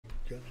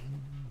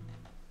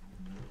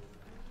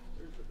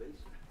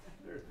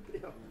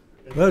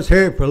Let's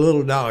hear it for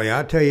Little Dolly.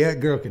 I tell you, that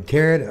girl can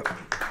tear it up.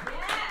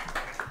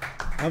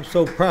 I'm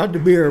so proud to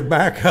be her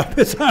backup.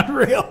 It's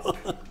unreal.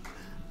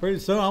 Pretty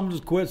soon I'm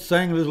just quit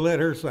singing, just let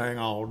her sing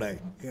all day.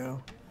 You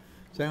know,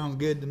 sounds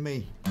good to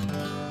me.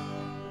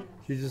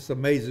 She just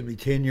amazes me.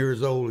 10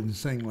 years old and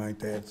sing like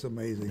that. It's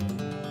amazing.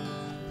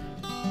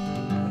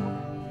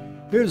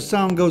 Here's a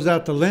song that goes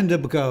out to Linda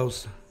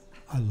because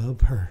I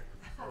love her.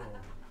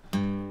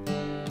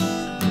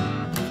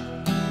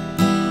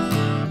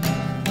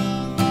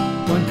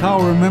 One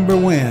call, remember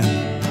when?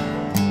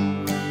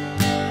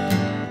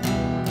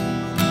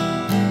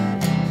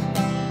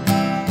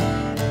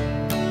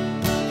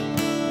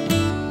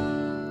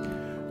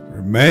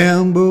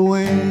 Remember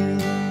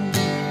when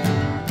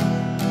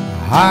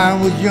I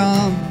was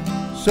young,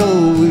 so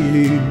were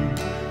you.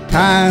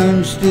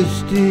 Time stood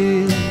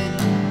still.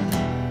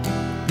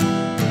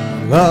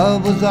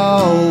 Love was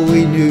all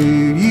we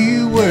knew.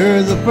 You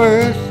were the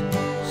first,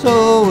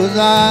 so was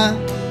I.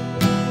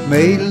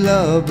 Made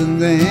love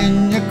and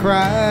then you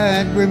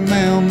cried.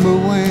 Remember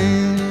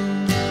when?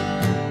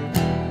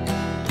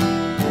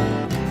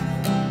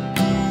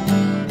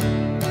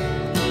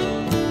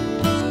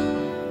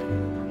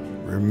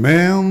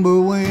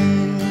 Remember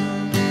when?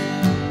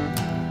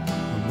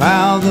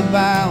 Vow the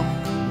vow,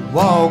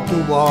 walk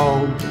the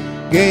walk,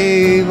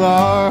 gave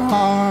our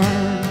heart,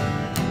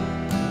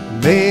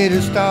 made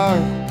a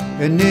start,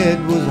 and it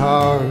was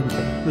hard.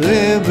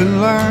 Live and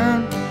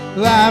learn,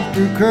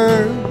 laughter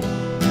curved.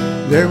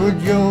 There was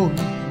joy,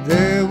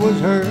 there was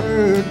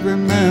hurt.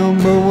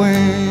 Remember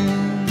when?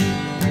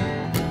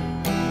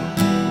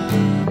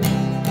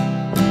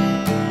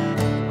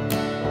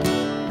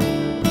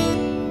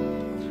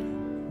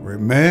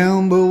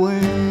 Remember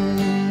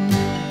when?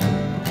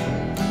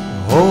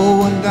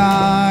 Oh, and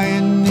I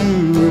and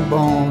you were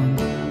born.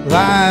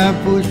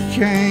 Life was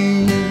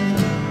changed,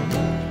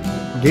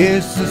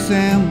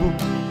 disassembled,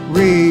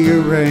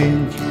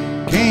 rearranged,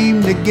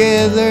 came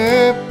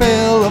together,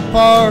 fell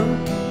apart,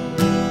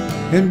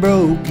 and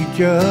broke each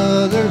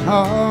other's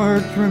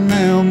hearts.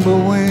 Remember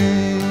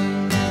when?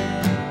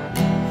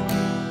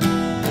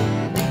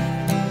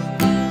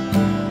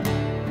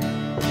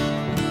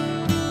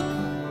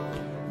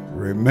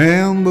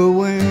 Remember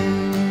when?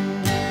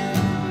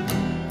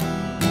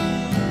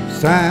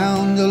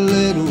 Sound a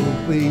little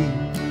feet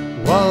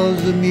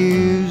was the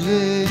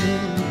music.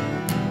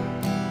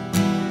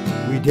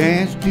 We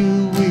danced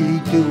to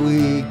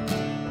week,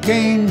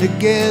 came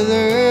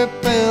together,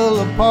 fell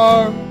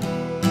apart,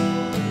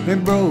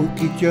 and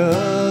broke each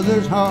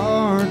other's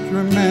hearts.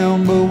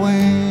 Remember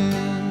when?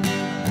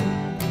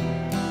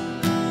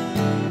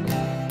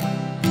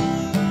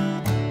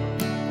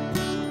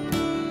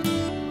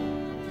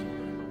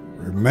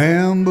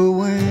 Remember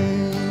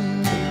when?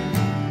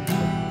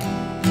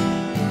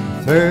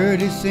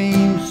 30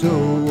 seems so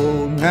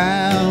old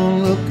now,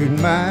 looking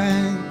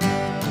back.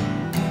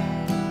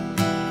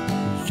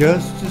 It's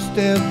just a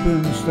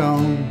stepping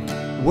stone.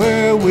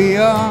 Where we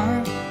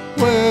are,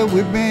 where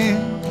we've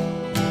been.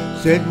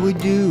 Said we'd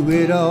do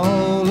it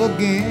all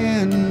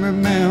again.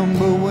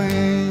 Remember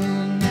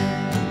when?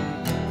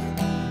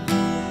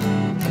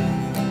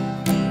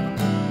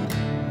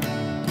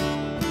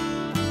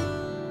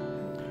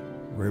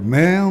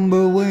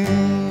 Remember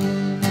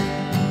when?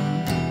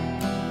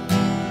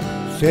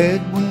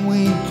 Said when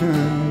we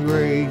turn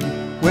gray,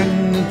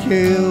 when the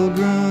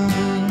children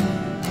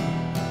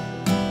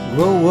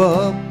grow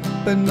up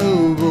and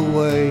move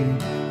away,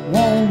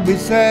 won't be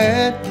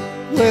sad,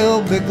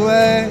 we'll be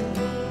glad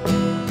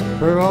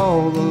for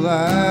all the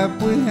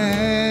life we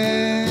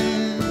had.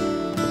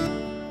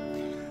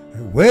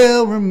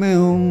 Well,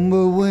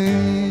 remember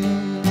when?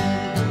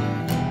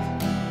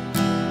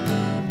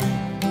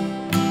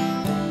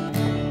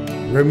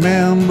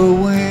 Remember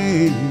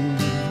when?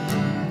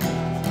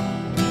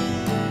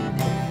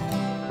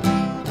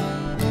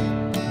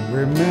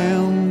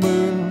 Remember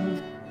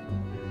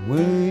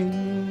when?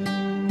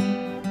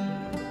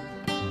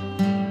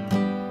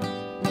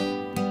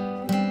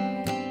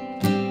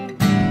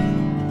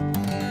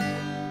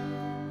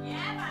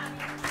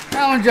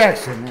 Alan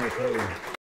Jackson, there for you.